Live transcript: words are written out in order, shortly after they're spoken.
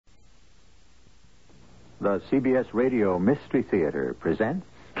The CBS Radio Mystery Theater presents...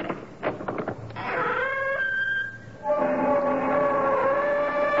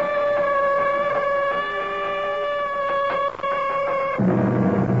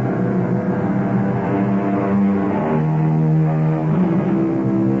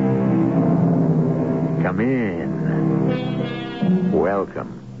 Come in.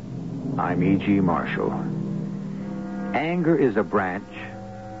 Welcome. I'm E.G. Marshall. Anger is a branch,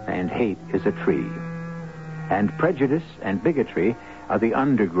 and hate is a tree. And prejudice and bigotry are the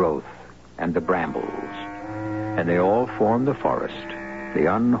undergrowth and the brambles. And they all form the forest, the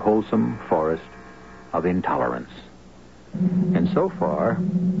unwholesome forest of intolerance. And so far,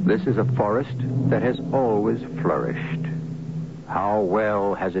 this is a forest that has always flourished. How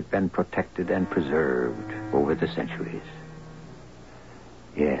well has it been protected and preserved over the centuries?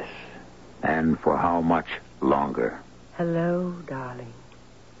 Yes, and for how much longer? Hello, darling.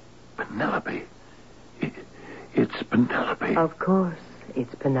 Penelope. It's Penelope. Of course,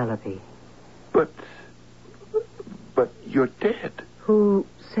 it's Penelope. But you're dead. Who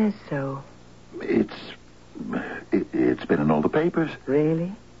says so? It's been in all the papers.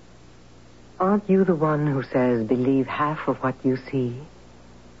 Really? Aren't you the one who says believe half of what you see,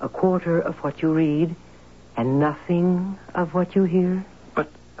 a quarter of what you read, and nothing of what you hear? But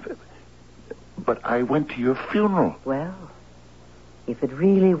I went to your funeral. Well, if it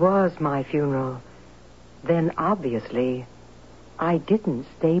really was my funeral, then obviously I didn't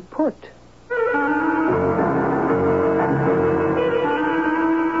stay put.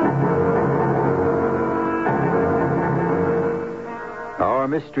 Our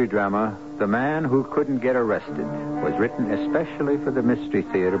mystery drama, The Man Who Couldn't Get Arrested, was written especially for the Mystery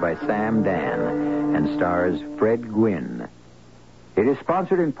Theater by Sam Dan and stars Fred Gwynne. It is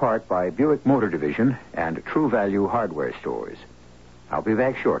sponsored in part by Buick Motor Division and True Value Hardware Stores. I'll be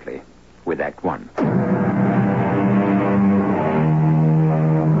back shortly with Act One.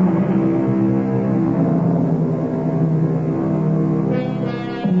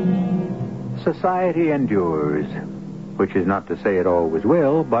 Society endures, which is not to say it always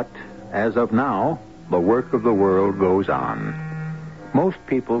will, but as of now, the work of the world goes on. Most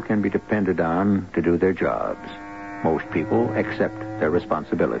people can be depended on to do their jobs. Most people accept their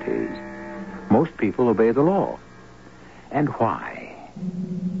responsibilities. Most people obey the law. And why?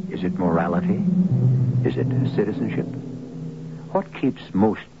 Is it morality? Is it citizenship? What keeps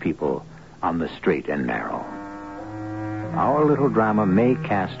most people on the straight and narrow? Our little drama may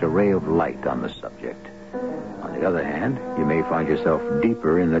cast a ray of light on the subject. On the other hand, you may find yourself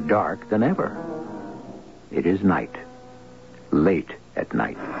deeper in the dark than ever. It is night. Late at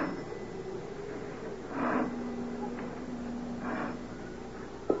night.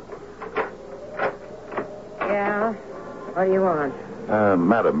 Yeah? What do you want?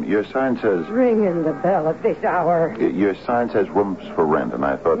 Madam, your sign says... Ringing the bell at this hour. Your sign says rooms for rent, and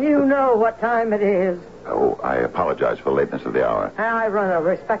I thought... You know what time it is. Oh, I apologize for the lateness of the hour. I run a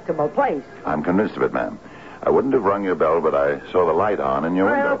respectable place. I'm convinced of it, ma'am. I wouldn't have rung your bell, but I saw the light on in your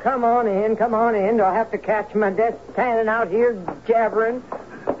window. Well, come on in. Do I have to catch my desk standing out here jabbering?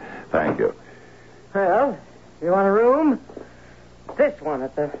 Thank you. Well, you want a room? This one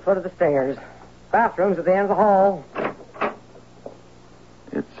at the foot of the stairs. Bathroom's at the end of the hall.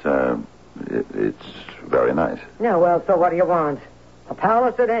 It's very nice. Yeah, well, so what do you want? A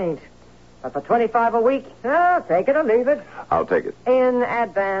palace it ain't. But for $25 a week, take it or leave it. I'll take it. In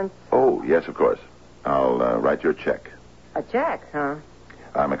advance. Oh, yes, of course. I'll write you a check. A check, huh?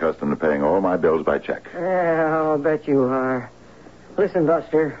 I'm accustomed to paying all my bills by check. Yeah, I'll bet you are. Listen,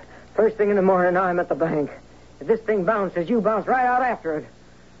 Buster, first thing in the morning, I'm at the bank. If this thing bounces, you bounce right out after it.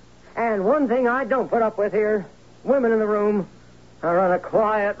 And one thing I don't put up with here, women in the room. I run a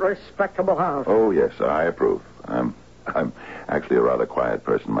quiet, respectable house. Oh, yes, I approve. I'm actually a rather quiet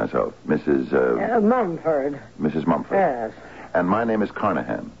person myself. Mrs. Mumford. Mrs. Mumford. Yes. And my name is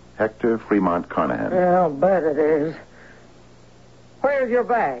Carnahan. Hector Fremont Carnahan. I'll bet it is. Where's your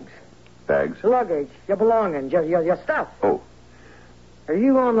bags? Bags? Luggage, your belongings, your stuff. Oh. Are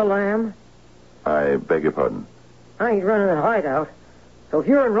you on the lam? I beg your pardon. I ain't running a hideout. So if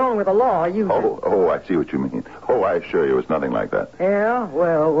you're in wrong with the law, you... Oh, I see what you mean. Oh, I assure you it's nothing like that. Yeah?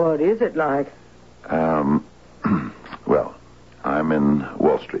 Well, what is it like? Well, I'm in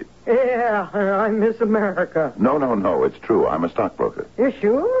Wall Street. Yeah, I miss America. No, it's true. I'm a stockbroker. Yeah,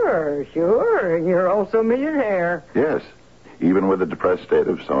 sure. You're also a millionaire. Yes. Even with the depressed state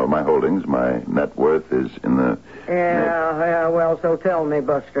of some of my holdings, my net worth is in the... Yeah, well, so tell me,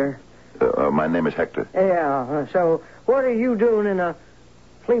 Buster. My name is Hector. Yeah, so what are you doing in a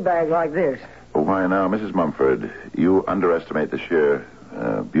flea bag like this? Why now, Mrs. Mumford, you underestimate the sheer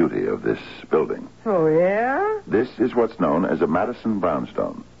beauty of this building. Oh, yeah? This is what's known as a Madison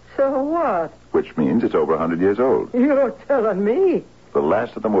brownstone, So what? which means it's over 100 years old. You're telling me. The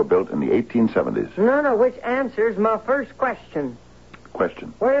last of them were built in the 1870s. None of which answers my first question.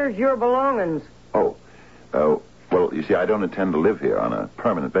 Question. Where's your belongings? Oh, well, you see, I don't intend to live here on a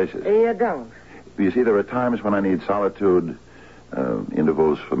permanent basis. You don't. You see, there are times when I need solitude,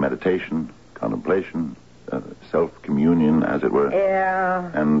 intervals for meditation, contemplation, self-communion, as it were.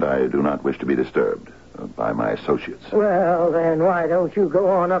 Yeah. And I do not wish to be disturbed by my associates. Well, then why don't you go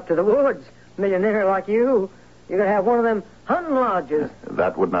on up to the woods? Millionaire like you. You could have one of them hunting lodges.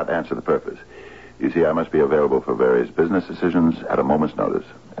 That would not answer the purpose. You see, I must be available for various business decisions at a moment's notice.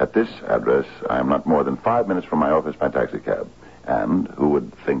 At this address, I am not more than 5 minutes from my office by taxicab. And who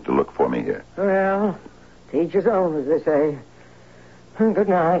would think to look for me here? Well, to each his own, as they say. Good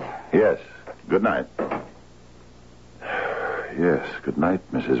night. Yes, good night. Yes, good night,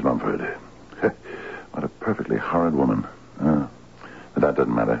 Mrs. Mumford. What a perfectly horrid woman. But that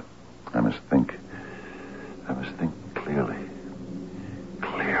doesn't matter. I must think clearly.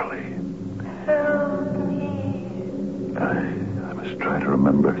 Clearly. Help me. I must try to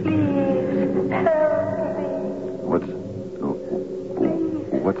remember. Please, help me.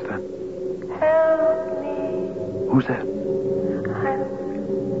 What's that? Help me. Who's that?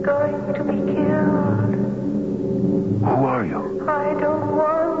 I'm going to be killed. Who are you? I don't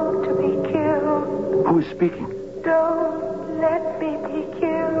want to be killed. Who is speaking? Don't let me be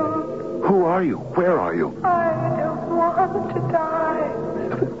killed. Who are you? Where are you? I don't want to die.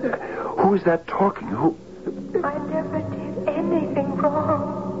 Who is that talking? Who? I never did anything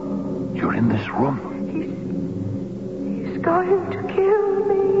wrong. You're in this room. He's going to kill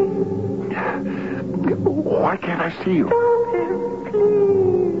me. Why can't I see you? Stop him,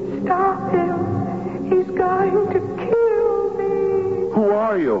 please. Stop him. He's going to kill me. Who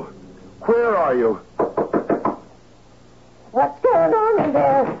are you? Where are you? What's going on in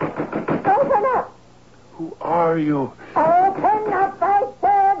there? Open up. Who are you? Open up, I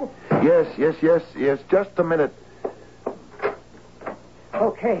said. Yes. Just a minute.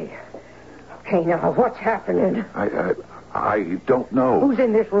 Okay. Okay, now, what's happening? I don't know. Who's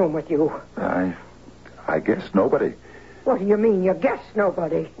in this room with you? I guess nobody. What do you mean, you guess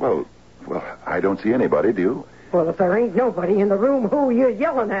nobody? Well, I don't see anybody, do you? Well, if there ain't nobody in the room, who are you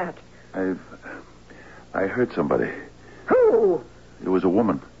yelling at? I heard somebody. Who? It was a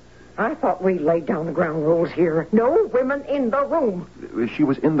woman. I thought we laid down the ground rules here. No women in the room. She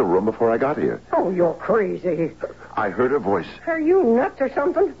was in the room before I got here. Oh, you're crazy. I heard her voice. Are you nuts or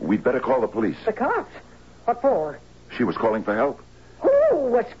something? We'd better call the police. The cops? What for? She was calling for help. Who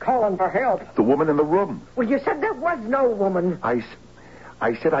was calling for help? The woman in the room. Well, you said there was no woman. I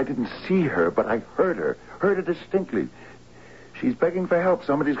said I didn't see her, but I heard her. Heard her distinctly. She's begging for help.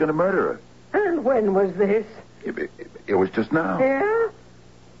 Somebody's going to murder her. And when was this? It was just now. Yeah?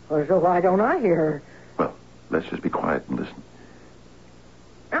 Well, so why don't I hear her? Well, let's just be quiet and listen.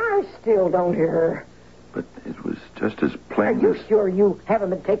 I still don't hear her. But it was just as Are plain you as... sure you haven't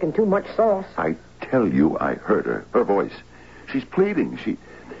been taking too much sauce? I tell you, I heard her. Her voice. She's pleading.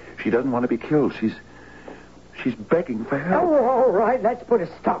 She doesn't want to be killed. She's begging for help. Oh, all right. Let's put a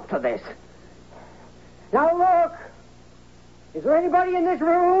stop to this. Now, look. Is there anybody in this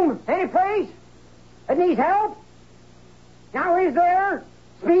room? Any place that needs help? Now, is there?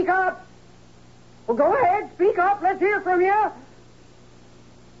 Speak up. Well, go ahead. Speak up. Let's hear from you.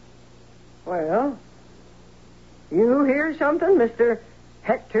 Well, you hear something, Mr.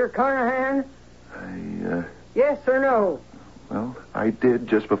 Hector Carnahan? Yes or no? Well, I did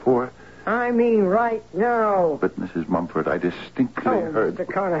just before. I mean right now. But, Mrs. Mumford, I distinctly Oh, heard... Mr.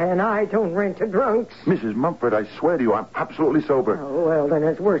 Carnahan, I don't rent to drunks. Mrs. Mumford, I swear to you, I'm absolutely sober. Oh, well, then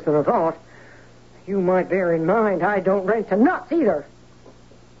it's worse than I thought. You might bear in mind I don't rent to nuts either.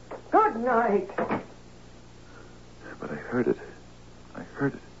 Good night. But I heard it. I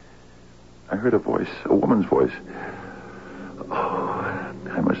heard a voice, a woman's voice. Oh,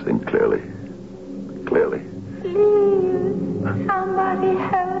 I must think clearly. Clearly. Please, somebody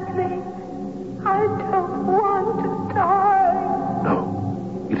help me. I don't want to die.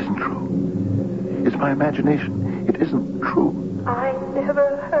 No, it isn't true. It's my imagination. It isn't true. I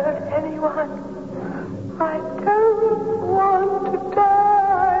never hurt anyone. I don't want to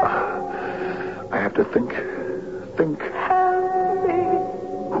die. I have to think. Think. Help me.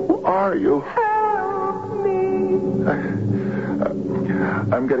 Who are you? Help me.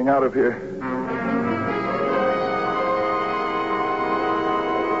 I'm getting out of here.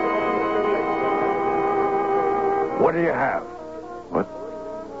 What do you have? What?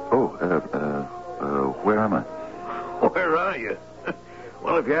 Oh, where am I? Where are you?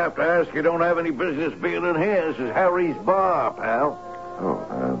 Well, if you have to ask, you don't have any business being in here. This is Harry's bar, pal.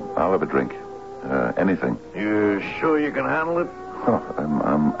 Oh, I'll have a drink. Anything. You sure you can handle it? Oh,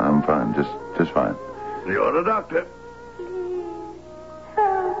 I'm fine. Just fine. You're the doctor. Please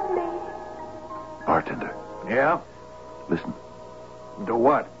help me. Bartender, Yeah? listen. To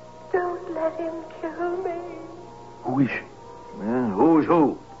what? Don't let him kill me. Who is she? Who's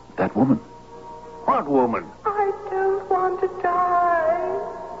who? That woman. What woman? I don't want to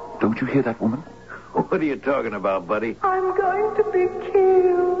die. Don't you hear that woman? What are you talking about, buddy? I'm going to be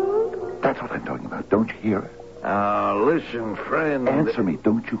killed. That's what I'm talking about. Don't you hear her? Listen, friend. Answer me.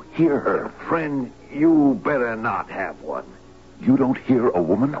 Don't you hear her? Friend, you better not have one. You don't hear a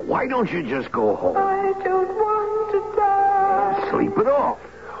woman? Why don't you just go home? I don't want to die. Sleep it off.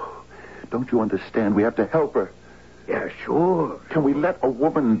 Don't you understand? We have to help her. Yeah, sure. Can we let a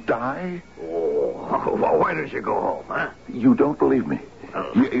woman die? Oh, well, why don't you go home, huh? You don't believe me.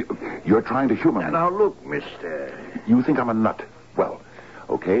 You're trying to humor me. Now, look, mister. You think I'm a nut. Well,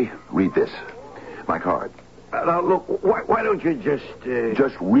 okay, read this. My card. Now, look, why don't you just...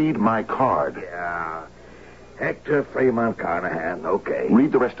 Just read my card. Yeah. Hector Fremont Carnahan, okay.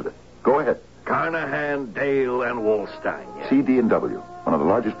 Read the rest of it. Go ahead. Carnahan, Dale, and Wolstein, yeah. CD&W, one of the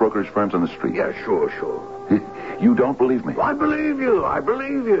largest brokerage firms on the street. Yeah, sure. You don't believe me. I believe you,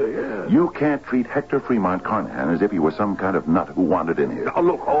 yeah. You can't treat Hector Fremont Carnahan as if he was some kind of nut who wandered in here. Now,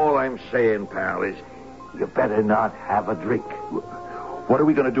 look, all I'm saying, pal, is you better not have a drink. What are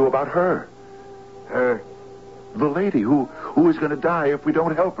we going to do about her? Her? The lady who is going to die if we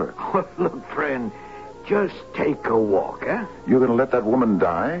don't help her. Look, friend, just take a walk, huh? You're going to let that woman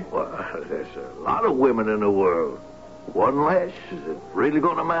die? Well, there's a lot of women in the world. One less, is it really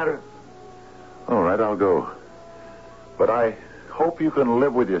going to matter? All right, I'll go. But I hope you can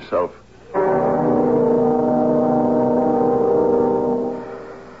live with yourself.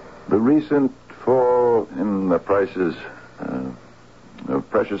 The recent fall in the prices of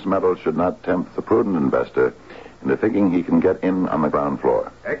precious metals should not tempt the prudent investor into thinking he can get in on the ground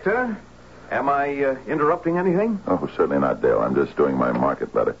floor. Hector, am I interrupting anything? Oh, certainly not, Dale. I'm just doing my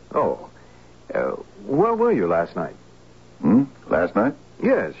market letter. Oh. Where were you last night? Last night?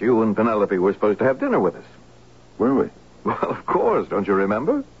 Yes, you and Penelope were supposed to have dinner with us. Were we? Well, of course. Don't you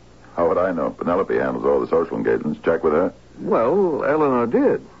remember? How would I know? Penelope handles all the social engagements. Check with her. Well, Eleanor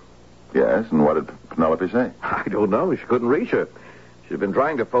did. Yes, and what did Penelope say? I don't know. She couldn't reach her. She's been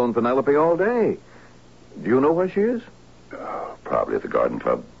trying to phone Penelope all day. Do you know where she is? Probably at the garden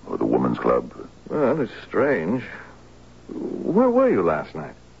club or the women's club. Well, it's strange. Where were you last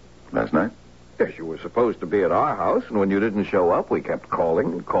night? Last night? Yes, you were supposed to be at our house, and when you didn't show up, we kept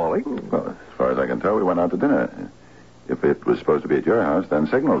calling and calling. Well, as far as I can tell, we went out to dinner. If it was supposed to be at your house, then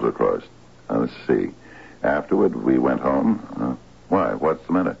signals were crossed. Now, let's see. Afterward, we went home. Why? What's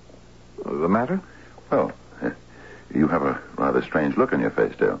the matter? The matter? Well, you have a rather strange look on your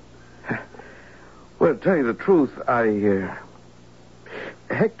face, Dale. Well, to tell you the truth,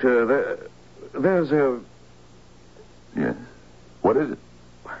 Hector, there's a... Yes? What is it?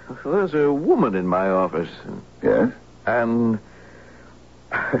 There's a woman in my office. Yes? And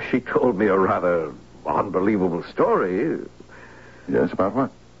she told me a rather unbelievable story. Yes, about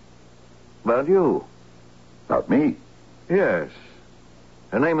what? About you. About me? Yes.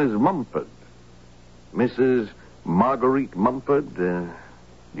 Her name is Mumford. Mrs. Marguerite Mumford.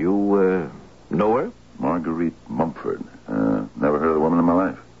 You know her? Marguerite Mumford. Never heard of the woman in my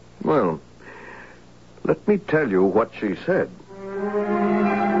life. Well, let me tell you what she said.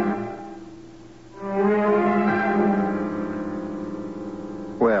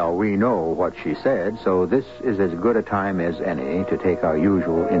 Well, we know what she said, so this is as good a time as any to take our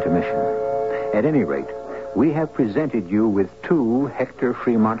usual intermission. At any rate, we have presented you with two Hector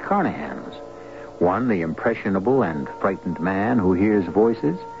Fremont Carnahans. One, the impressionable and frightened man who hears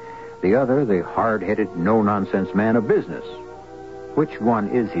voices. The other, the hard-headed, no-nonsense man of business. Which one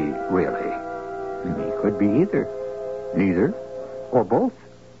is he, really? He could be either. Neither. Or both.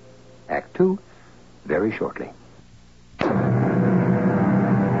 Act 2, very shortly.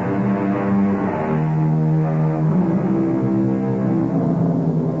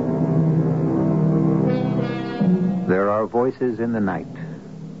 There are voices in the night,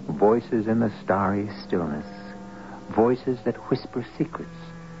 voices in the starry stillness, voices that whisper secrets,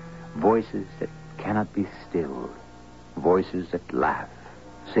 voices that cannot be stilled, voices that laugh,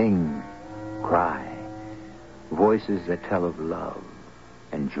 sing, cry, voices that tell of love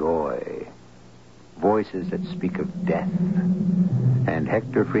and joy, voices that speak of death. And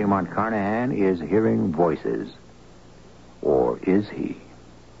Hector Fremont Carnahan is hearing voices. Or is he?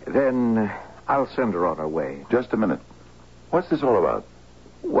 Then I'll send her on her way. Just a minute. What's this all about?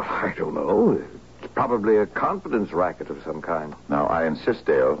 Well, I don't know. It's probably a confidence racket of some kind. Now, I insist,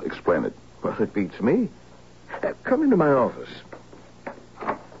 Dale. Explain it. Well, it beats me. Come into my office.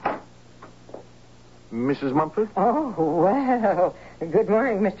 Mrs. Mumford? Oh, well. Good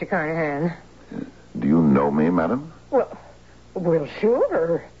morning, Mr. Carnahan. Do you know me, madam? Well,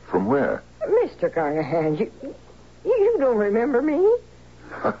 sure. From where? Mr. Carnahan, you don't remember me?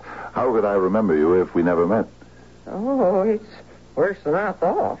 How could I remember you if we never met? Oh, it's worse than I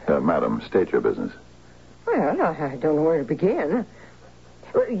thought. Madam, state your business. Well, I don't know where to begin.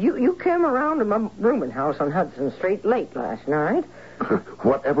 You came around to my rooming house on Hudson Street late last night.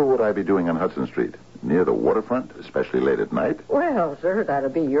 Whatever would I be doing on Hudson Street? Near the waterfront, especially late at night? Well, sir,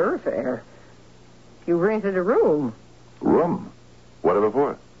 that'd be your affair. You rented a room. Room? Whatever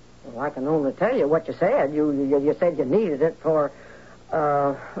for? Well, I can only tell you what you said. You said you needed it for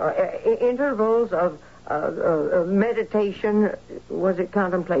intervals of meditation. Was it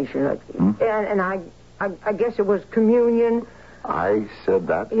contemplation? And I guess it was communion. I said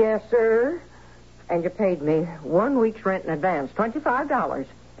that? Yes, sir. And you paid me 1 week's rent in advance, $25.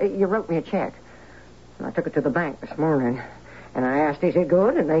 You wrote me a check. And I took it to the bank this morning. And I asked, is it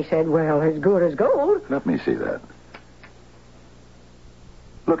good? And they said, well, as good as gold. Let me see that.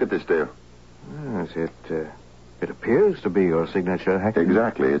 Look at this, Dale. Yes, it appears to be your signature, Hector.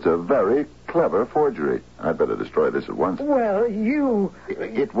 Exactly. It's a very clever forgery. I'd better destroy this at once. Well, you...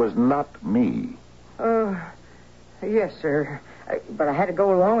 It was not me. Yes, sir. But I had to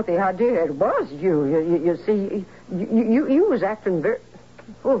go along with the idea. It was you. You see, you was acting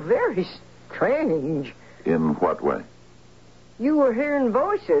very strange. In what way? You were hearing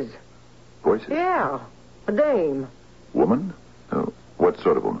voices. Voices? Yeah, a dame. Woman? What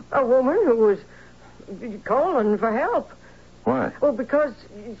sort of woman? A woman who was calling for help. Why? Well, because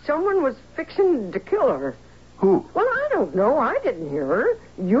someone was fixing to kill her. Who? Well, I don't know. I didn't hear her.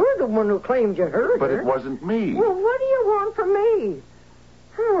 You're the one who claimed you heard her. But it wasn't me. Well, what do you want from me?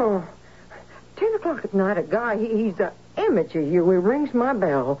 Oh, 10 o'clock at night, a guy, he's an image of you. He rings my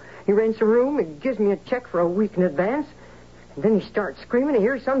bell. He rents a room. He gives me a check for a week in advance. And then he starts screaming. He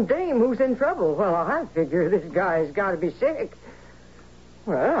hears some dame who's in trouble. Well, I figure this guy's got to be sick.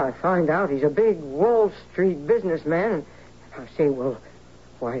 Well, I find out he's a big Wall Street businessman. And I say, well,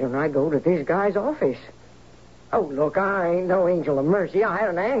 why don't I go to this guy's office? Oh, look, I ain't no angel of mercy. I had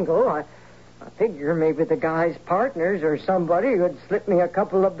an angle. I figure maybe the guy's partners or somebody would slip me a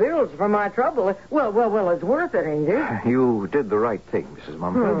couple of bills for my trouble. Well, it's worth it, ain't it? You did the right thing, Mrs.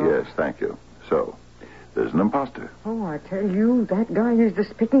 Mumford. Yes, thank you. So, there's an imposter. Oh, I tell you, that guy is the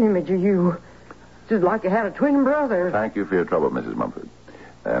spitting image of you. Just like you had a twin brother. Thank you for your trouble, Mrs. Mumford.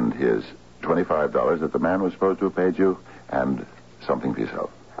 And here's $25 that the man was supposed to have paid you, and something for yourself.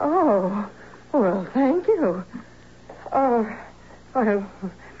 Oh, well, thank you. Well,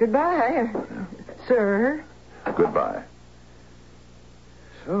 goodbye, sir. Goodbye.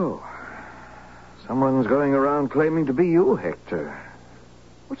 So, someone's going around claiming to be you, Hector.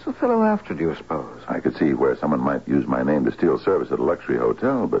 What's the fellow after, do you suppose? I could see where someone might use my name to steal service at a luxury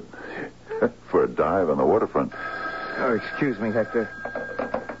hotel, but for a dive on the waterfront. Oh, excuse me, Hector.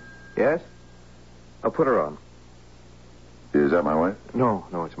 Yes? I'll put her on. Is that my wife? No,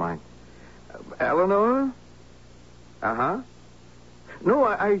 it's mine. Eleanor? Uh-huh. No,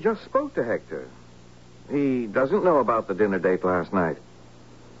 I just spoke to Hector. He doesn't know about the dinner date last night.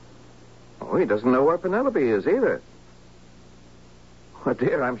 Oh, he doesn't know where Penelope is either. Well,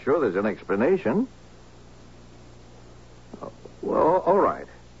 dear, I'm sure there's an explanation. Oh, well, all right.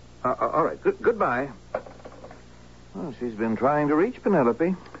 All right. Goodbye. Well, she's been trying to reach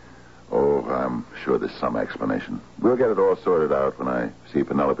Penelope. Oh, I'm sure there's some explanation. We'll get it all sorted out when I see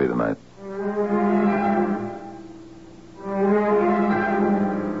Penelope tonight.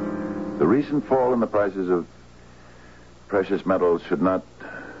 The recent fall in the prices of precious metals should not...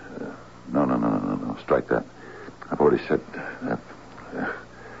 No. Strike that. I've already said that.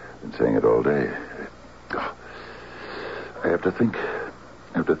 Been saying it all day. I have to think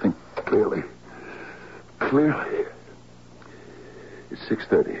clearly. It's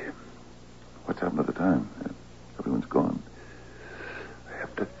 6:30. What's happened to the time? Everyone's gone. I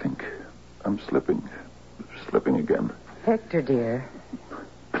have to think. I'm slipping again. Hector, dear.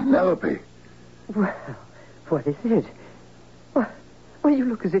 Penelope. Well, what is it? Well, you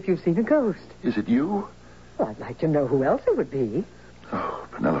look as if you've seen a ghost. Is it you? Well, I'd like to know who else it would be. Oh,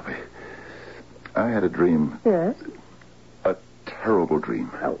 Penelope. I had a dream. Yes? A terrible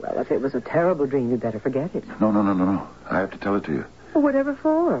dream. Oh, well, if it was a terrible dream, you'd better forget it. No. I have to tell it to you. Well, whatever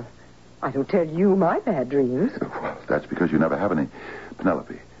for? I don't tell you my bad dreams. Well, that's because you never have any.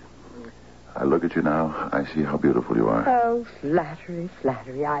 Penelope, I look at you now, I see how beautiful you are. Oh, flattery,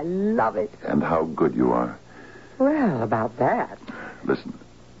 flattery. I love it. And how good you are. Well, about that. Listen.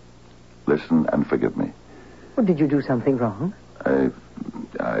 Listen and forgive me. Well, did you do something wrong? I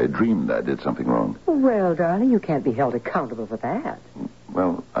dreamed I did something wrong. Well, darling, you can't be held accountable for that.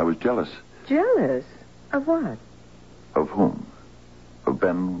 Well, I was jealous. Jealous? Of what? Of whom? Of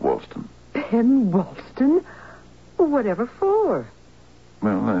Ben Walston. Ben Walston? Whatever for?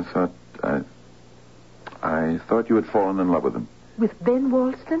 Well, I thought you had fallen in love with him. With Ben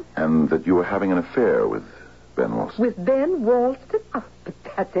Walston? And that you were having an affair with Ben Walston. With Ben Walston? Oh, but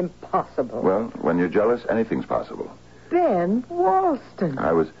that's impossible. Well, when you're jealous, anything's possible. Ben Walston.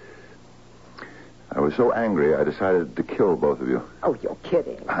 I was so angry, I decided to kill both of you. Oh, you're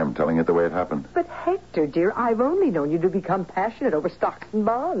kidding. I'm telling it the way it happened. But Hector, dear, I've only known you to become passionate over stocks and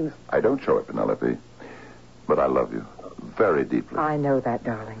bonds. I don't show it, Penelope. But I love you very deeply. I know that,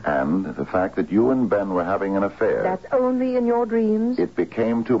 darling. And the fact that you and Ben were having an affair... That's only in your dreams? It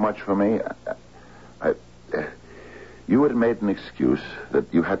became too much for me. You had made an excuse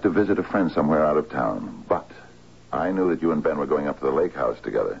that you had to visit a friend somewhere out of town. But I knew that you and Ben were going up to the lake house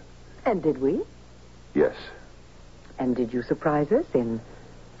together. And did we? Yes. And did you surprise us in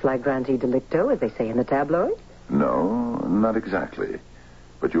flagrante delicto, as they say in the tabloids? No, not exactly.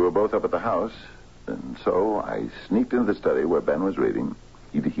 But you were both up at the house, and so I sneaked into the study where Ben was reading.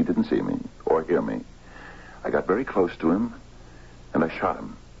 He didn't see me or hear me. I got very close to him, and I shot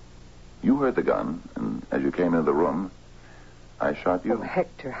him. You heard the gun, and as you came into the room, I shot you. Oh,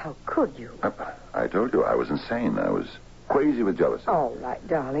 Hector, how could you? I told you I was insane. I was crazy with jealousy. All right,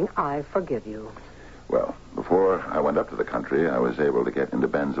 darling, I forgive you. Well, before I went up to the country, I was able to get into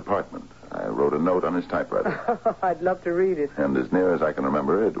Ben's apartment. I wrote a note on his typewriter. I'd love to read it. And as near as I can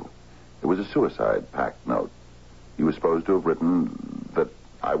remember it was a suicide pact note. He was supposed to have written that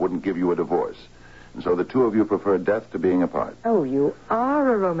I wouldn't give you a divorce. And so the two of you preferred death to being apart. Oh, you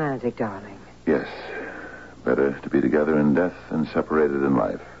are a romantic, darling. Yes. Better to be together in death than separated in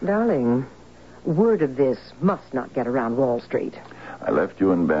life. Darling, word of this must not get around Wall Street. I left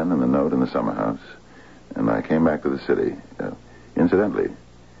you and Ben and the note in the summer house, and I came back to the city. Incidentally,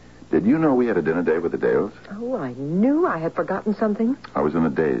 did you know we had a dinner date with the Dales? Oh, I knew I had forgotten something. I was in a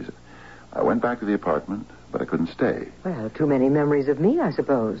daze. I went back to the apartment, but I couldn't stay. Well, too many memories of me, I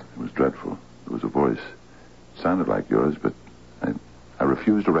suppose. It was dreadful. There was a voice. It sounded like yours, but I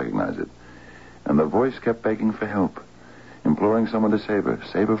refused to recognize it. And the voice kept begging for help, imploring someone to save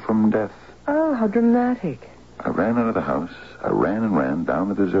her from death. Oh, how dramatic. I ran out of the house. I ran and ran down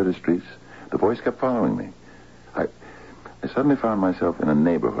the deserted streets. The voice kept following me. I suddenly found myself in a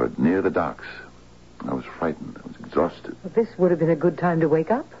neighborhood near the docks. I was frightened. I was exhausted. Well, this would have been a good time to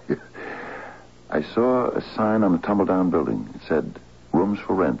wake up. I saw a sign on a tumble-down building. It said, rooms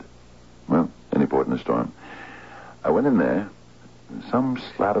for rent. Well, any port in a storm. I went in there. Some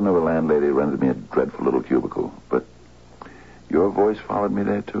slattern of a landlady rented me a dreadful little cubicle. But your voice followed me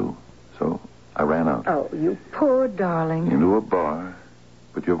there, too. So I ran out. Oh, you poor darling. Into a bar.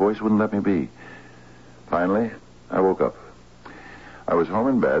 But your voice wouldn't let me be. Finally, I woke up. I was home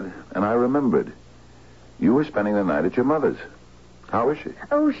in bed, and I remembered. You were spending the night at your mother's. How is she?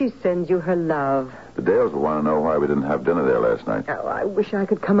 Oh, she sends you her love. The Dales will want to know why we didn't have dinner there last night. Oh, I wish I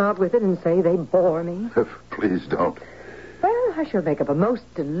could come out with it and say they bore me. Please don't. Well, I shall make up a most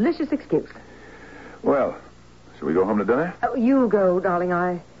delicious excuse. Well, shall we go home to dinner? Oh, you go, darling.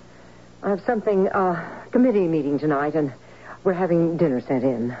 I have something, committee meeting tonight, and we're having dinner sent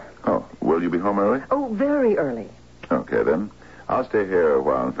in. Oh, will you be home early? Oh, very early. Okay, then. I'll stay here a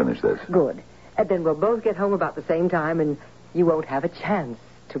while and finish this. Good. And then we'll both get home about the same time, and you won't have a chance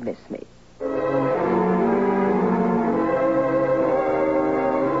to miss me.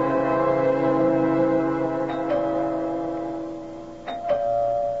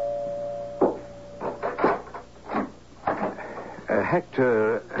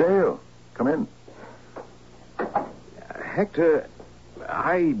 Hector... Dale, come in. Hector,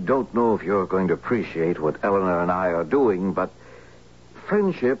 I don't know if you're going to appreciate what Eleanor and I are doing, but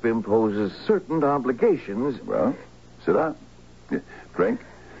friendship imposes certain obligations. Well, sit down. Drink?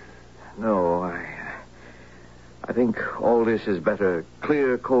 No, I think all this is better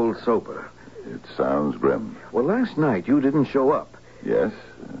clear, cold, sober. It sounds grim. Well, last night you didn't show up. Yes.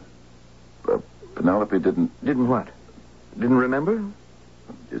 Penelope didn't... Didn't what? Didn't remember?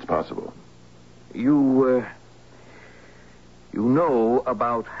 It's possible. You know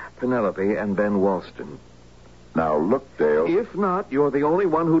about Penelope and Ben Walston. Now, look, Dale... If not, you're the only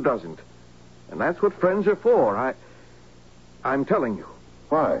one who doesn't. And that's what friends are for. I'm telling you.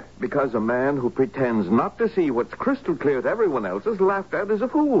 Why? Because a man who pretends not to see what's crystal clear to everyone else is laughed at as a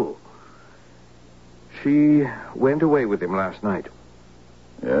fool. She went away with him last night.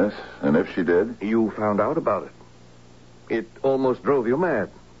 Yes, and if she did? You found out about it. It almost drove you mad.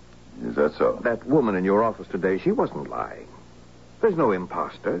 Is that so? That woman in your office today, she wasn't lying. There's no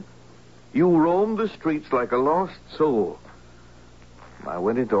imposter. You roamed the streets like a lost soul. I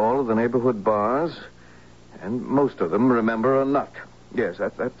went into all of the neighborhood bars, and most of them remember a nut. Yes,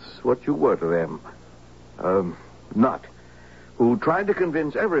 that's what you were to them. A nut who tried to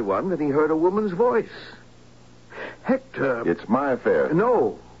convince everyone that he heard a woman's voice. Hector... It's my affair.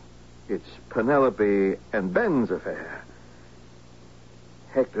 No. It's Penelope and Ben's affair.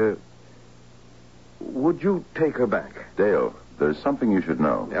 Hector, would you take her back? Dale, there's something you should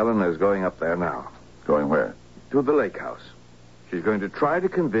know. Eleanor's going up there now. Going where? To the lake house. She's going to try to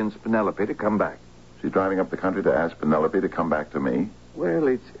convince Penelope to come back. She's driving up the country to ask Penelope to come back to me? Well,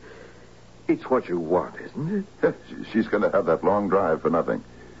 it's what you want, isn't it? She's going to have that long drive for nothing.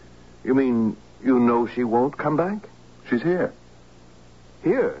 You mean you know she won't come back? She's here.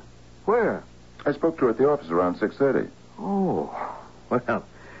 Here? Where? I spoke to her at the office around 6:30. Oh, well,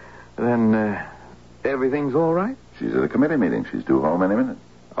 then everything's all right? She's at a committee meeting. She's due home any minute.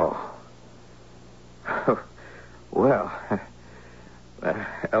 Oh. Well,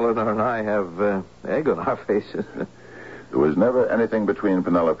 Eleanor and I have egg on our faces. There was never anything between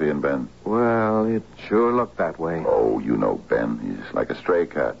Penelope and Ben. Well, it sure looked that way. Oh, you know Ben. He's like a stray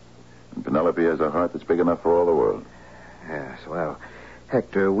cat. And Penelope has a heart that's big enough for all the world. Yes, well,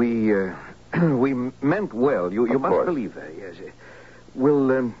 Hector, we meant well. You must course. believe that, yes.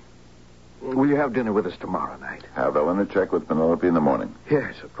 Will you have dinner with us tomorrow night? Have Eleanor check with Penelope in the morning.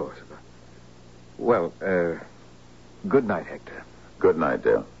 Yes, of course. Well, good night, Hector. Good night,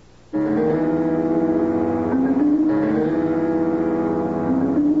 Dale.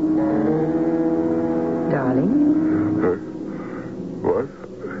 Darling? What?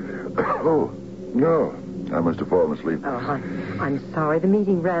 Oh, no. I must have fallen asleep. Oh, I'm sorry. The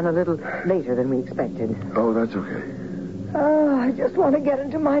meeting ran a little later than we expected. Oh, that's okay. Oh, I just want to get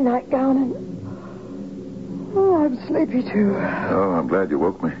into my nightgown and... Oh, I'm sleepy, too. Oh, I'm glad you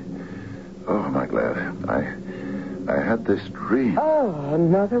woke me. Oh, am I glad. I had this dream. Oh,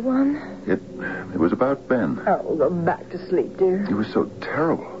 another one? It was about Ben. Oh, go back to sleep, dear. He was so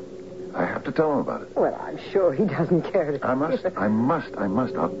terrible. I have to tell him about it. Well, I'm sure he doesn't care to... I must.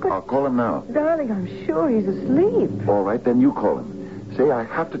 I'll call him now. Darling, I'm sure he's asleep. All right, then you call him. Say I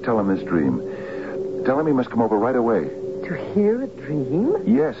have to tell him this dream. Tell him he must come over right away. To hear a dream?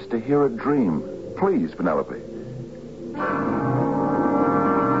 Yes, to hear a dream. Please, Penelope.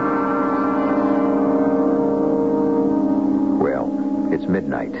 Well, it's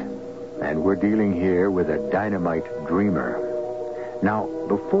midnight, and we're dealing here with a dynamite dreamer. Now,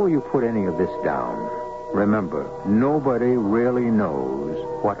 before you put any of this down, remember, nobody really knows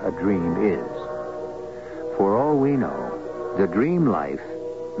what a dream is. For all we know, the dream life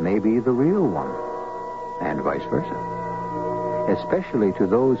may be the real one, and vice versa. Especially to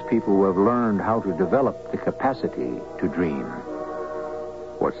those people who have learned how to develop the capacity to dream.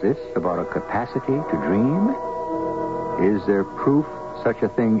 What's this about a capacity to dream? Is there proof such a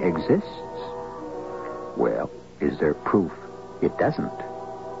thing exists? Well, is there proof it doesn't?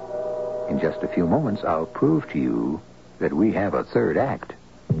 In just a few moments, I'll prove to you that we have a third act.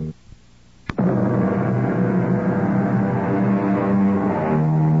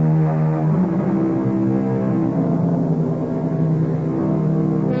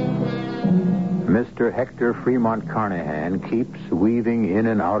 Mr. Hector Fremont Carnahan keeps weaving in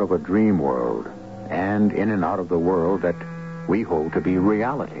and out of a dream world, and in and out of the world that we hold to be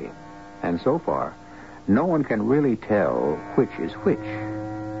reality. And so far, no one can really tell which is which.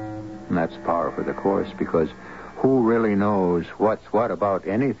 And that's par for the course, because who really knows what's what about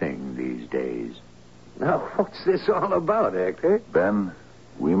anything these days? Now, what's this all about, Hector? Ben,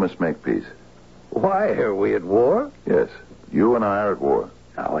 we must make peace. Why, are we at war? Yes, you and I are at war.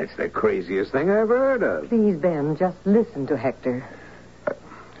 Oh, it's the craziest thing I ever heard of. Please, Ben, just listen to Hector.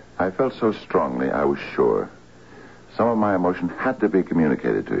 I felt so strongly, I was sure. Some of my emotion had to be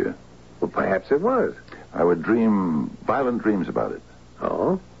communicated to you. Well, perhaps it was. I would dream violent dreams about it.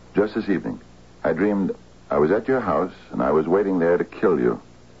 Oh? Just this evening, I dreamed I was at your house and I was waiting there to kill you.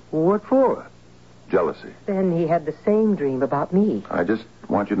 What for? Jealousy. Then he had the same dream about me. I just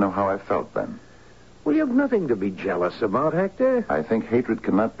want you to know how I felt, Ben. Well, you have nothing to be jealous about, Hector. I think hatred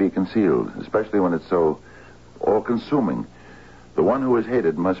cannot be concealed, especially when it's so all-consuming. The one who is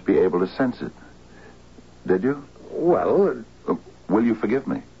hated must be able to sense it. Did you? Well, will you forgive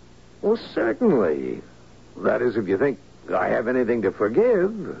me? Well, certainly. That is, if you think I have anything to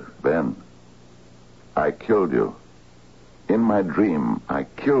forgive. Ben, I killed you. In my dream, I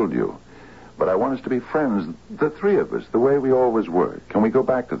killed you. But I want us to be friends, the three of us, the way we always were. Can we go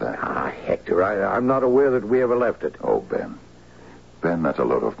back to that? Hector, I'm not aware that we ever left it. Oh, Ben. Ben, that's a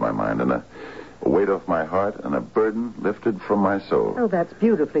load off my mind and a weight off my heart and a burden lifted from my soul. Oh, that's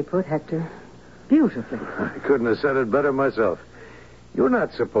beautifully put, Hector. Beautifully. I couldn't have said it better myself. You're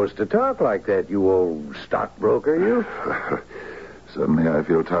not supposed to talk like that, you old stockbroker, you. Suddenly I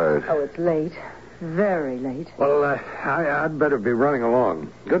feel tired. Oh, it's late. Very late. Well, I'd better be running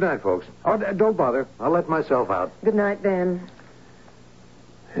along. Good night, folks. Oh, don't bother. I'll let myself out. Good night, Ben.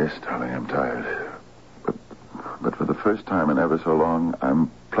 Yes, darling, I'm tired. But for the first time in ever so long, I'm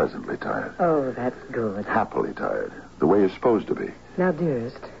pleasantly tired. Oh, that's good. Happily tired. The way you're supposed to be. Now,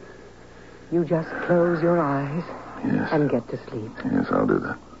 dearest, you just close your eyes Yes. and get to sleep. Yes, I'll do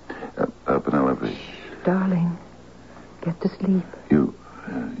that. Penelope. Darling, get to sleep.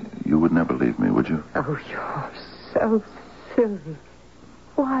 You would never leave me, would you? Oh, you're so silly.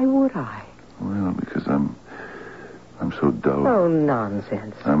 Why would I? Well, because I'm so dull. Oh,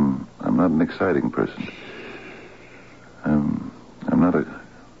 nonsense. I'm not an exciting person. I'm not a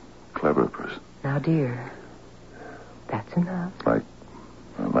clever person. Now, dear, that's enough. Like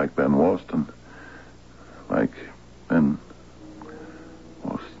Ben Walston. Like Ben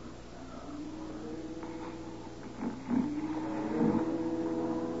Walston.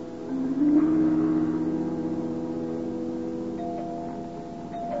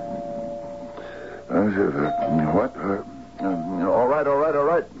 What? All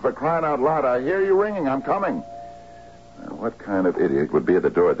right. For crying out loud, I hear you ringing. I'm coming. What kind of idiot would be at the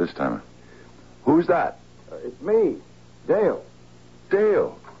door at this time? Who's that? It's me, Dale.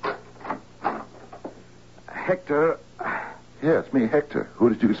 Dale. Hector, Yes, me, Hector. Who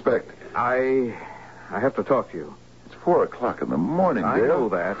did you expect? I have to talk to you. It's 4:00 in the morning, I Dale. know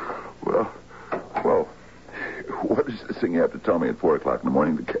that. Well, what is this thing you have to tell me at 4:00 in the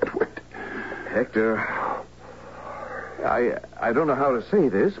morning that can't wait? Hector, I don't know how to say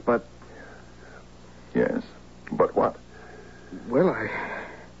this, but... Yes, but what? Well,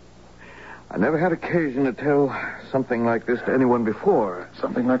 I never had occasion to tell something like this to anyone before.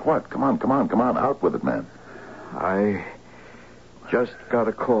 Something like what? Come on. Out with it, man. I just got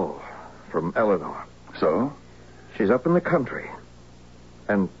a call from Eleanor. So? She's up in the country.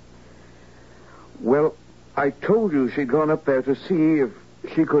 And, well, I told you she'd gone up there to see if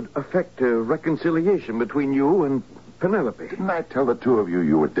she could effect a reconciliation between you and Penelope. Didn't I tell the two of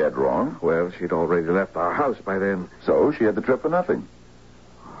you were dead wrong? Well, she'd already left our house by then. So she had the trip for nothing.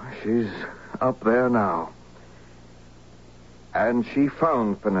 She's up there now. And she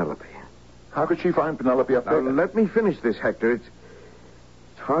found Penelope. How could she find Penelope up Now, there? let me finish this, Hector. It's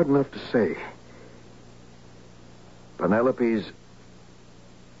hard enough to say. Penelope's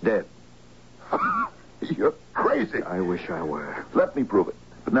dead. You're crazy. I wish I were. Let me prove it.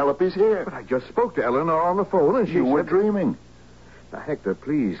 Penelope's here. But I just spoke to Eleanor on the phone, and she You were said... dreaming. Now, Hector,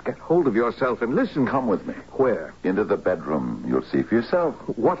 please, get hold of yourself and listen. Come with me. Where? Into the bedroom. You'll see for yourself.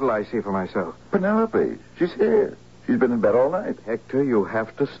 What'll I see for myself? Penelope. She's here. She's been in bed all night. Hector, you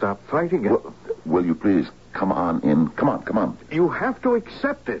have to stop fighting it. Will you please come on in? Come on. You have to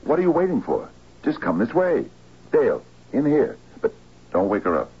accept it. What are you waiting for? Just come this way. Dale, in here. But don't wake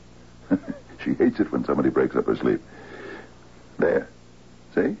her up. She hates it when somebody breaks up her sleep. There.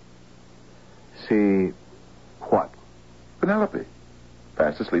 See? See what? Penelope.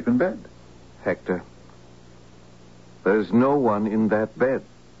 Fast asleep in bed. Hector, there's no one in that bed.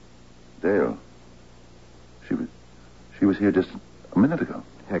 Dale. She was here just a minute ago.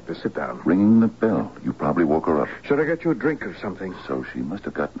 Hector, sit down. Ringing the bell. You probably woke her up. Should I get you a drink or something? So she must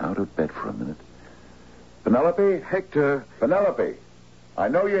have gotten out of bed for a minute. Penelope? Hector. Penelope. I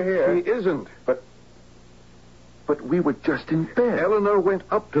know you're here. She isn't. But we were just in bed. Eleanor went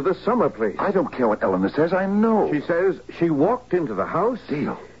up to the summer place. I don't care what Eleanor says. I know. She says she walked into the house.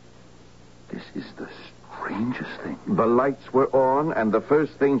 Dale, this is the strangest thing. The lights were on, and the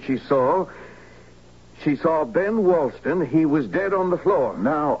first thing she saw Ben Walston. He was dead on the floor.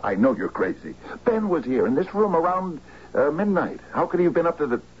 Now I know you're crazy. Ben was here in this room around midnight. How could he have been up to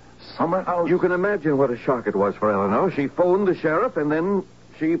the summer house? You can imagine what a shock it was for Eleanor. She phoned the sheriff, and then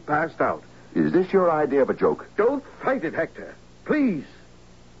she passed out. Is this your idea of a joke? Don't fight it, Hector. Please.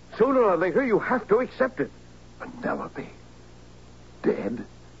 Sooner or later, you have to accept it. Penelope? Dead?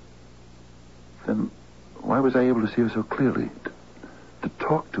 Then why was I able to see her so clearly? To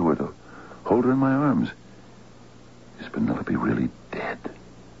talk to her, to hold her in my arms. Is Penelope really dead?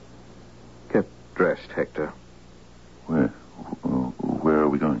 Get dressed, Hector. Where are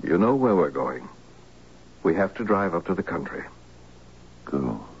we going? You know where we're going. We have to drive up to the country.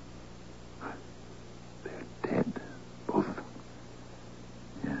 Go. They're dead. Both of them.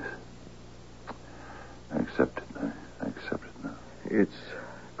 Yes. It's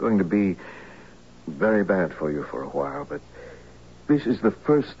going to be very bad for you for a while, but this is the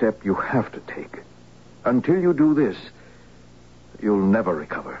first step you have to take. Until you do this, you'll never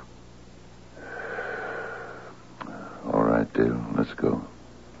recover. All right, Dale, let's go.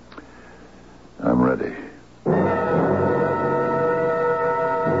 I'm ready.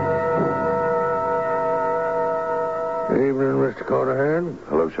 Good evening, Mr. Carnahan.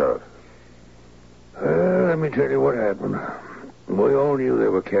 Hello, Sheriff. Let me tell you what happened. We all knew they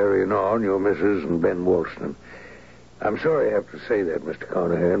were carrying on, your missus and Ben Woolston. I'm sorry I have to say that, Mr.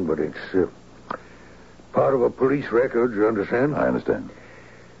 Carnahan, but it's part of a police record, you understand? I understand.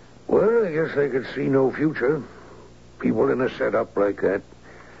 Well, I guess they could see no future. People in a setup like that,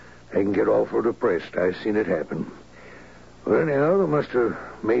 they can get awful depressed. I've seen it happen. Well, anyhow, they must have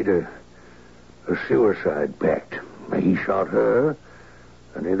made a suicide pact. He shot her,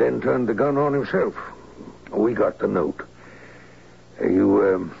 and he then turned the gun on himself. We got the note.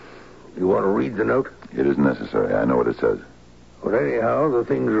 You want to read the note? It isn't necessary. I know what it says. Well, anyhow, the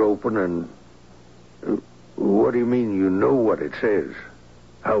thing's open, and... what do you mean you know what it says?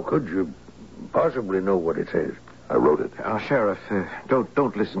 How could you possibly know what it says? I wrote it. Sheriff,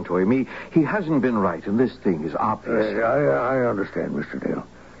 don't listen to him. He hasn't been right, and this thing is obvious. I understand, Mr. Dale.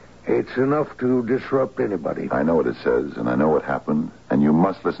 It's enough to disrupt anybody. I know what it says, and I know what happened, and you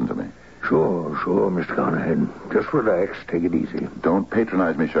must listen to me. Sure, Mr. Carnahan. Just relax. Take it easy. Don't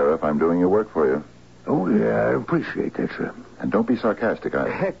patronize me, Sheriff. I'm doing your work for you. Oh, yeah, I appreciate that, sir. And don't be sarcastic,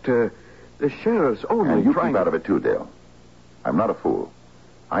 either. Hector, the sheriff's only And you trying... keep out of it, too, Dale. I'm not a fool.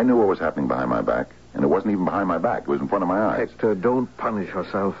 I knew what was happening behind my back, and it wasn't even behind my back. It was in front of my eyes. Hector, don't punish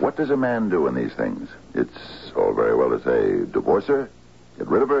yourself. What does a man do in these things? It's all very well to say, divorce her, get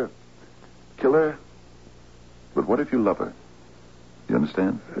rid of her, kill her. But what if you love her? You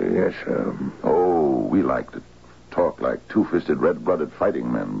understand? Yes, Oh, we like to talk like two-fisted, red-blooded fighting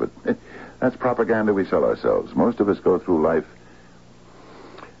men, but that's propaganda we sell ourselves. Most of us go through life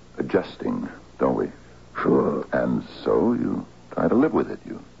adjusting, don't we? Sure. And so you try to live with it.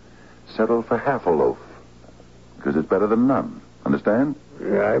 You settle for half a loaf because it's better than none. Understand?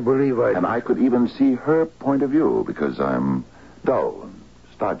 Yeah, I believe I... And I could even see her point of view because I'm dull and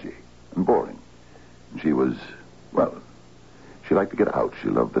stodgy and boring. And she was, well, she liked to get out. She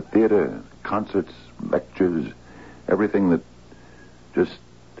loved the theater, concerts, lectures, everything that just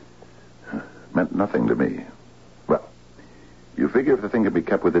meant nothing to me. Well, you figure if the thing could be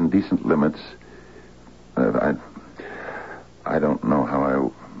kept within decent limits, I don't know how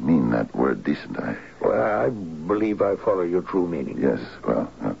I mean that word decent. Well, I believe I follow your true meaning. Yes,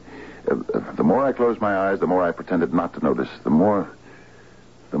 well, the more I closed my eyes, the more I pretended not to notice, the more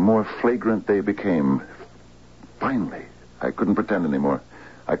flagrant they became. Finally, I couldn't pretend anymore.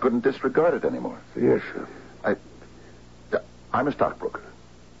 I couldn't disregard it anymore. Yes, sir. I'm a stockbroker.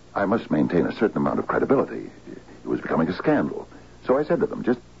 I must maintain a certain amount of credibility. It was becoming a scandal. So I said to them,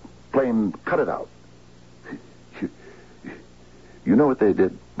 just plain cut it out. You know what they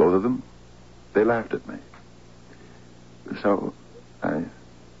did, both of them? They laughed at me. So I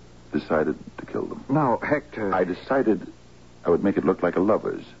decided to kill them. Now, Hector... I decided I would make it look like a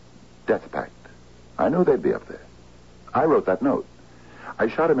lover's death pact. I knew they'd be up there. I wrote that note. I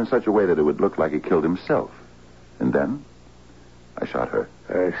shot him in such a way that it would look like he killed himself. And then I shot her.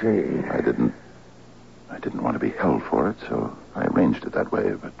 I see. I didn't want to be held for it, so I arranged it that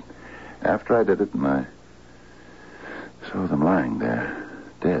way. But after I did it and I saw them lying there,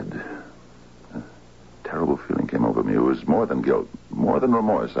 dead, a terrible feeling came over me. It was more than guilt, more than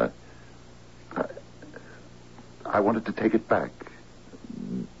remorse. I wanted to take it back.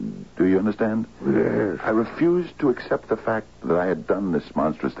 Do you understand? Yes. I refused to accept the fact that I had done this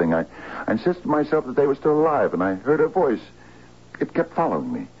monstrous thing. I insisted to myself that they were still alive, and I heard her voice. It kept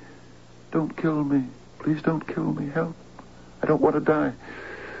following me. Don't kill me. Please don't kill me. Help. I don't want to die.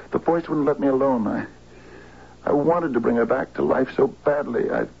 The voice wouldn't let me alone. I wanted to bring her back to life so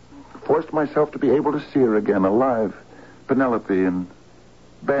badly. I forced myself to be able to see her again, alive. Penelope and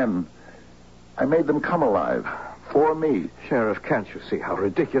Ben. I made them come alive. For me. Sheriff, can't you see how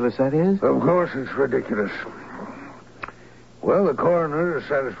ridiculous that is? Of course it's ridiculous. Well, the coroner is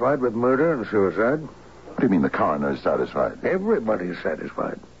satisfied with murder and suicide. What do you mean the coroner is satisfied? Everybody's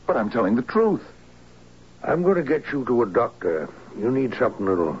satisfied. But I'm telling the truth. I'm going to get you to a doctor. You need something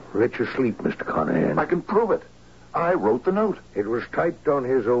that'll let you sleep, Mr. Carnahan. I can prove it. I wrote the note. It was typed on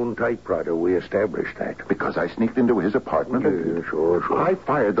his own typewriter. We established that. Because I sneaked into his apartment. Yeah, sure. I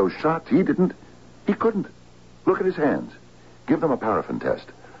fired those shots. He didn't. He couldn't. Look at his hands. Give them a paraffin test.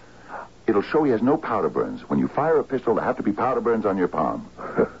 It'll show he has no powder burns. When you fire a pistol, there have to be powder burns on your palm.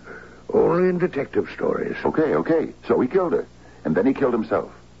 Only in detective stories. Okay. So he killed her. and then he killed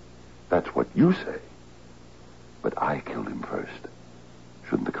himself. That's what you say. But I killed him first.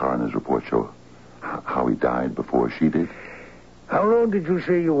 Shouldn't the coroner's report show how he died before she did? How long did you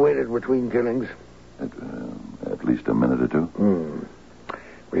say you waited between killings? At least a minute or two.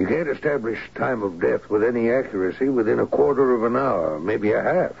 Well, you can't establish time of death with any accuracy within a quarter of an hour, maybe a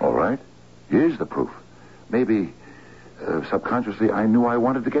half. All right. Here's the proof. Maybe subconsciously I knew I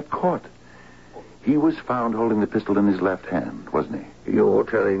wanted to get caught. He was found holding the pistol in his left hand, wasn't he? You're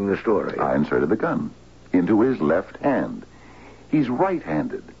telling the story. I inserted the gun into his left hand. He's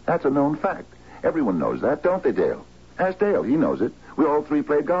right-handed. That's a known fact. Everyone knows that, don't they, Dale? Ask Dale. He knows it. We all three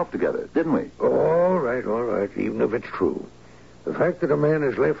played golf together, didn't we? All right. Even if it's true. The fact that a man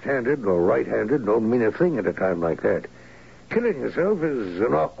is left-handed or right-handed don't mean a thing at a time like that. Killing yourself is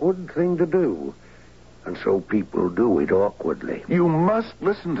an awkward thing to do. And so people do it awkwardly. You must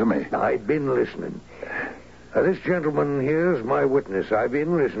listen to me. I've been listening. This gentleman here's my witness. I've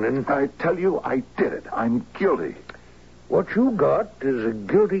been listening. I tell you, I did it. I'm guilty. What you got is a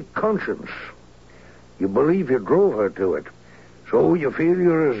guilty conscience. You believe you drove her to it. So you feel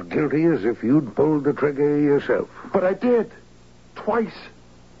you're as guilty as if you'd pulled the trigger yourself. But I did. Twice.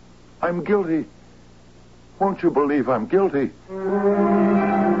 I'm guilty. Won't you believe I'm guilty?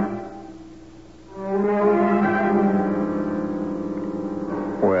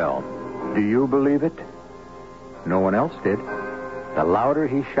 Well, do you believe it? No one else did. The louder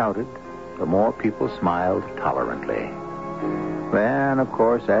he shouted, the more people smiled tolerantly. Then, of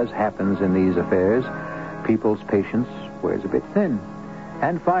course, as happens in these affairs, people's patience wears a bit thin.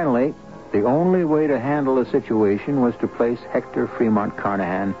 And finally, the only way to handle the situation was to place Hector Fremont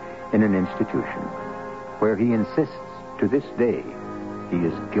Carnahan in an institution, where he insists to this day he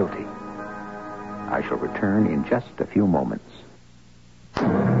is guilty. I shall return in just a few moments.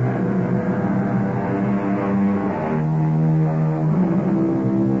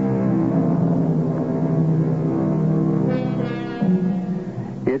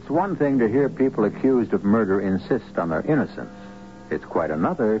 It's one thing to hear people accused of murder insist on their innocence. It's quite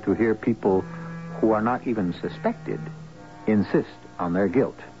another to hear people who are not even suspected insist on their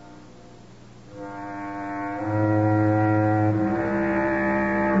guilt.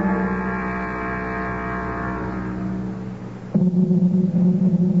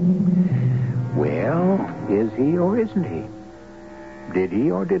 Well, is he or isn't he? Did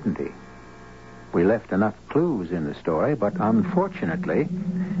he or didn't he? We left enough clues in the story, but unfortunately,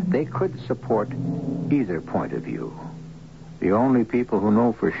 they could support either point of view. The only people who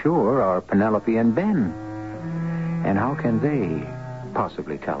know for sure are Penelope and Ben. And how can they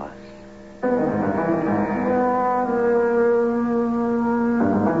possibly tell us?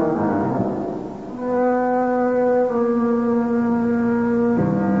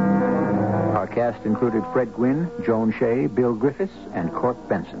 Our cast included Fred Gwynne, Joan Shea, Bill Griffiths, and Court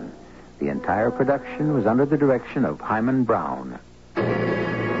Benson. The entire production was under the direction of Hyman Brown.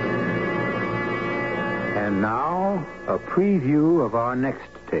 And now, a preview of our next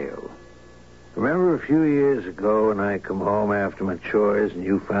tale. Remember a few years ago when I come home after my chores and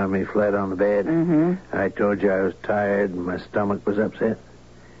you found me flat on the bed? Mm-hmm. I told you I was tired and my stomach was upset.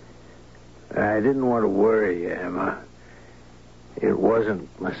 I didn't want to worry you, Emma. It wasn't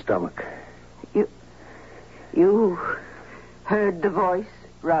my stomach. You heard the voice,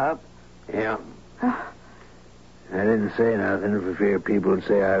 Rob? Yeah. I didn't say nothing for fear people would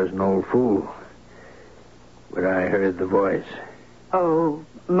say I was an old fool. But I heard the voice. Oh,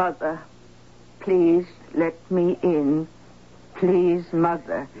 Mother, please let me in. Please,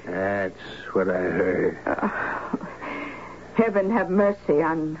 Mother. That's what I heard. Heaven have mercy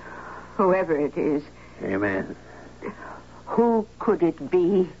on whoever it is. Amen. Who could it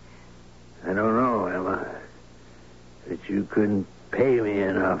be? I don't know, Emma. But you couldn't pay me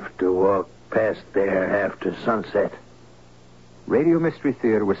enough to walk past there after sunset. Radio Mystery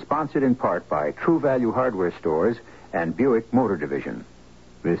Theater was sponsored in part by True Value Hardware Stores and Buick Motor Division.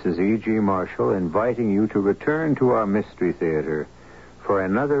 This is E.G. Marshall inviting you to return to our Mystery Theater for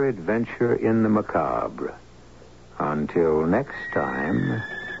another adventure in the macabre. Until next time,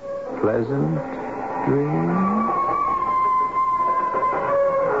 pleasant dreams.